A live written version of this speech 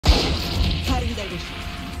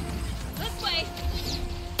This way.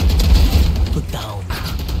 Put down.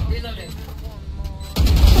 Reloading.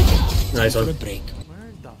 Nice one. Break.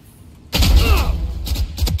 Where the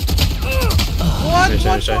what?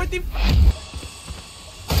 140?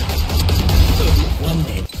 One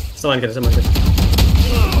dead. Someone get it, someone get it.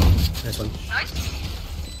 Nice one.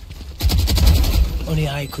 Only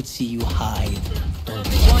I could see you hide.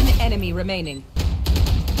 One enemy remaining.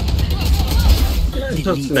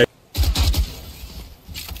 Just nice.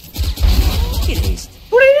 Erased.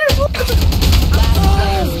 Last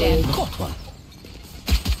player standing. Got one.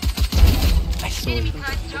 I saw you.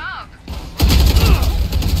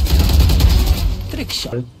 Trick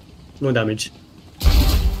shot. No damage.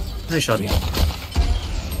 Nice shot.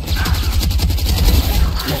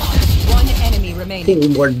 One enemy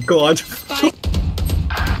remaining. Oh my god. Spike.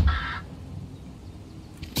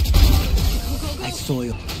 I saw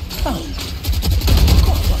you. Found.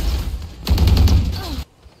 Got one.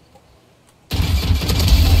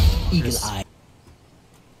 Eagle eye.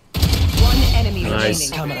 One enemy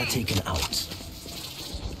Nice. remaining. Camera taken out.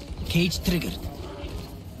 Cage triggered.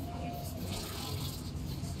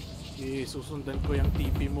 Eh, susundan ko yung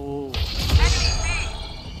TP mo.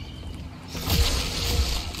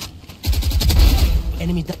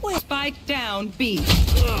 Enemy down. Spike down B.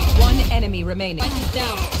 One enemy remaining. Spike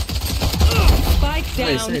down. Spike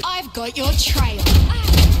down. Nice. I've got your trail.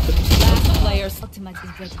 Last player. Ultimate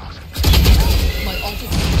is ready. My ult is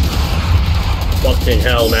Fucking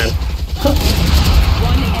hell, man.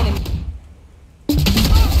 One enemy.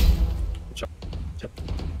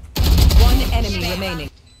 One enemy remaining.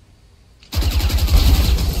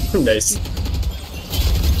 Nice.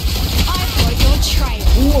 I've got your trail.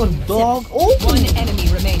 Oh, dog. Oh. One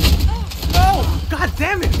enemy remaining. No! God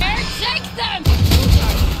damn it! Air take them.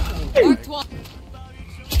 Marked one.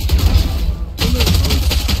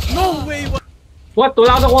 No way! What? What?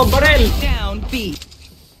 Wala ka nakuha barel! Down B.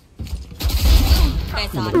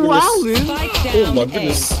 Press on. Wow, man! Spike Oh down my A.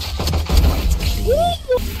 goodness.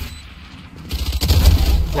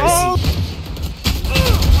 Oh!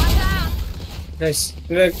 Nice.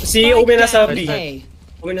 Si Omen na sa B. A.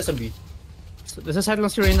 Omen na sa B. Nasa side lang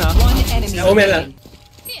si Reyna. One enemy Omen lang.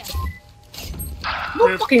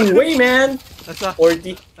 No fucking way, man! Nasa,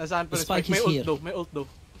 40. nasaan pa rin? Spike May is ult here. though, may ult though.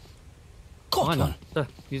 Got one.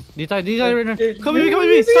 Di tayo, Reyna. Come with me, Come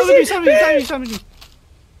with me.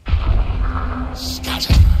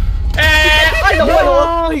 Ay, naku, ano?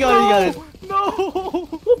 Oh, he got it. No!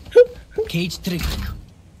 Cage triggered.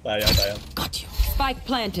 Tayo. Got you. Spike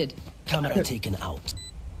planted. Camera taken out.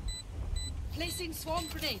 Placing swarm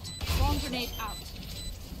grenade. Swarm grenade out.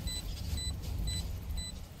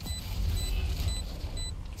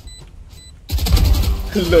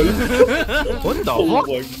 Lol. What the Oh fuck?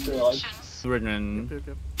 my god. Renan.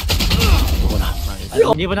 Wala.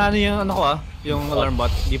 Hindi pa na ano yung ano ko yung alarm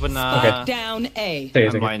bot. Hindi pa na Okay. Down A. Sige,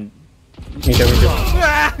 sige. mind. Me too.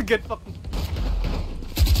 Ah, get fucked.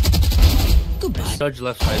 Goodbye. Dodge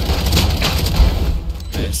left side.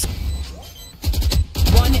 Yes.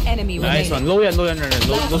 One enemy Nice one. remaining. Low yan, Renan.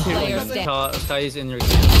 Low Last si player Renan. standing. Sky is in your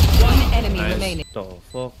game. One enemy Nice. remaining. The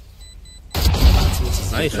fuck?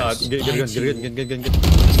 Nice shot. Good.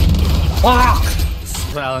 Fuck!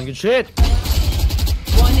 Well, good shit.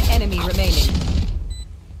 One enemy remaining.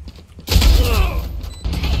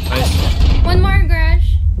 Nice. One more garage.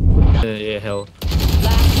 Yeah, hell.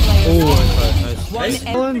 Last player Oh, standing. nice.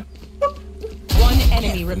 One, Nice. one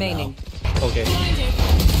enemy remaining. Okay.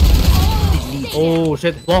 Oh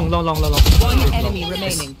shit. Long. One enemy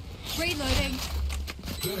remaining. Reloading.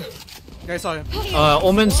 Guys, saw him.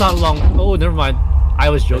 Omen's not long. Oh, never mind. I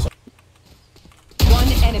was joking. One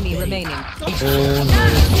enemy remaining. Oh no.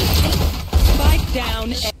 Spike down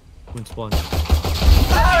A. Moon spawn. A.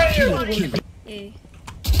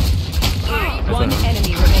 One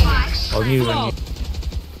enemy remaining. Oh, you and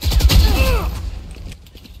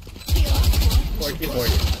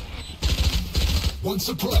 40. One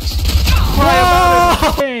suppressed.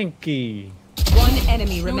 Thanky. One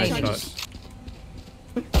enemy remaining. Nice shot.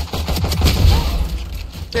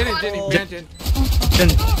 Jen.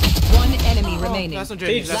 One enemy remaining. Last one,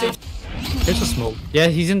 Jen. Sage, Sage. There's a smoke. Yeah,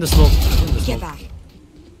 he's in the smoke. Get back.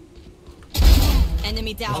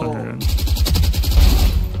 Enemy down. Oh,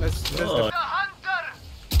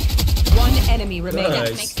 One enemy remaining.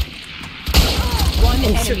 nice. One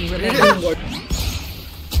enemy remaining.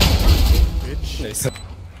 Nice.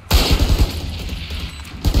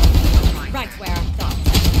 Right where I thought.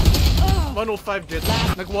 105 Jet.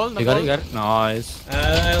 Nag-wall. You got it. Nice.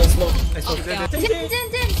 I'll smoke. I smoke.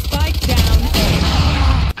 Din. Spike down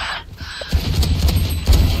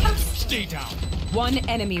A. Stay down. One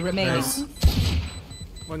enemy remaining. Nice.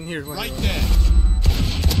 One here, one Right here. there.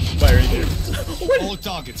 Fire right here. All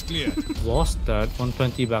targets clear. Lost that.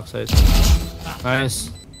 120 backside.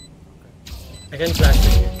 Nice. I can flash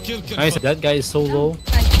it. Kill Nice. confirmed. That guy is so low.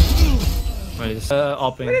 Nice.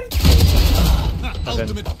 Opping.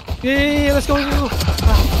 Ultimate. Yeah, let's go.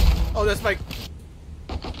 Oh, that's Mike.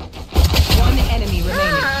 One enemy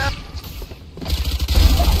remaining.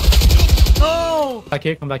 No! Back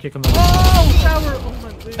here, come back here, come back. Oh, tower! Oh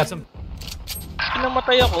my god. That's him.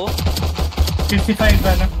 Namatay ako. 55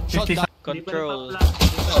 ba na? Shot 55. down. Control.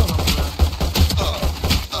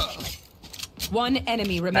 One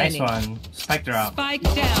enemy Nice remaining. one. Spike drop. Spike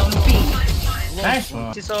down B. Nice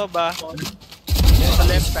one. Si Soba. Sa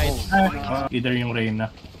left side. Either yung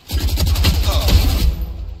Reyna.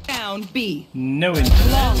 Down B. No win.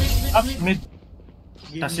 Up mid.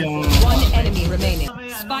 Tas yung... One enemy remaining.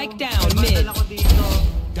 Spike down mid.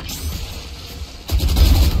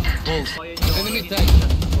 Enemy tag.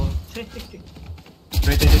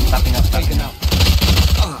 Wait, tapping up, tapping up.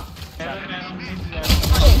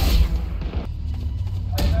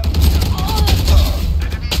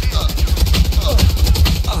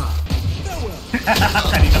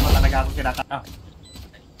 Kanina pa talaga ako kinaka...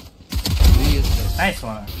 Nice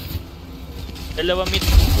one. Dalawa mid.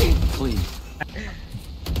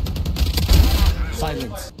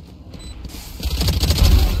 Silence.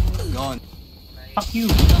 Gone. Fuck you.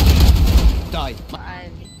 Die.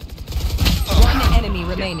 One enemy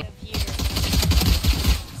remaining.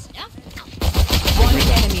 One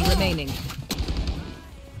enemy remaining.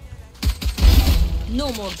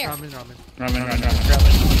 No more. Ramen, ramen.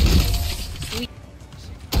 Ramen.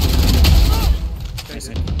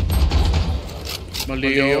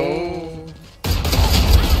 Malio.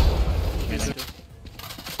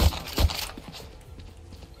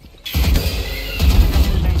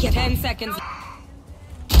 10 seconds.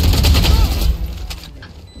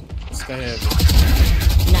 Sky heavy.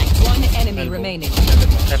 One enemy remaining.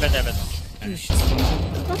 Heaven.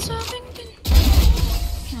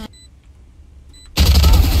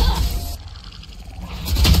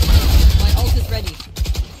 My ult is ready.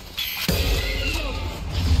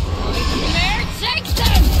 Nightmare takes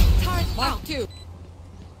them! Mark 2.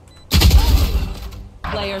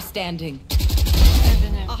 Player standing.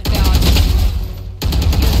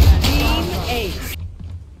 Team 8.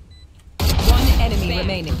 One enemy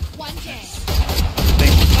remaining. One day.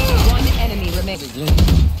 One enemy remaining.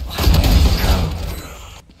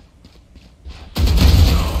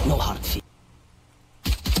 No hard feet.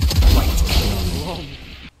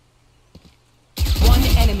 One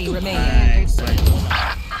enemy remaining.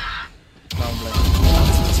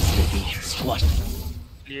 Squad.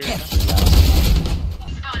 Clear na.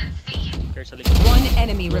 Clear sa likod. One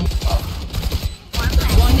enemy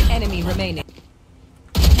One enemy remaining.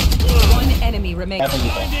 One enemy remaining.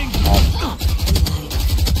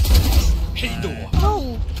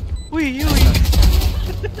 Uy.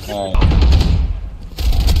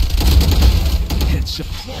 Nice.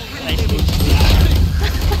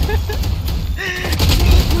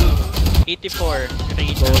 84.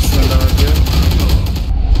 Close na lang yun.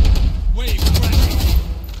 Wave crashing.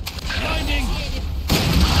 Blinding.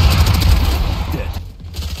 There.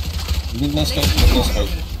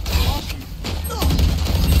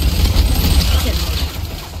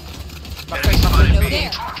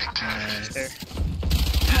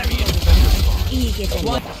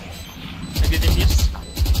 One Nag-defuse.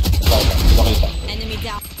 Enemy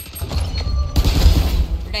down.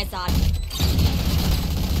 Rezad.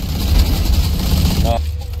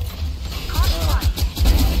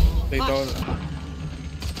 They don't.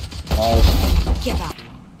 Give up.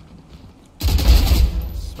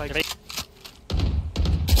 Spike.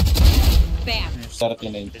 Bam.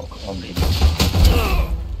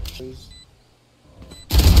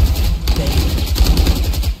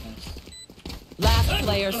 last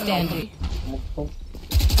player standing.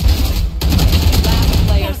 Last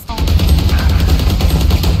player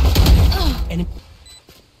Enemy.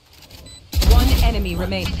 One enemy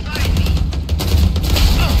remaining.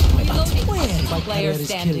 Where? Player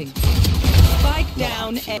standing. Spike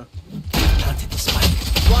down. Planted the spike.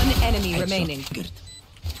 One enemy remaining. Good.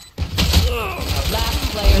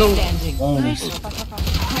 Last player standing.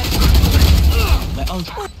 My ult.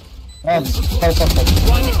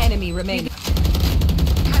 One enemy remaining.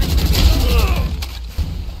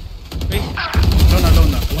 No.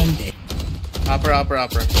 One day. Upper.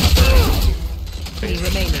 Enemy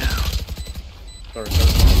remaining. Sorry.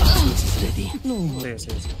 This is ready. No. Yes.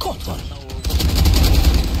 Caught one.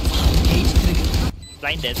 Cage trigger.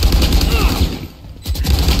 Blinded.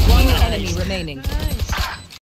 One enemy remaining.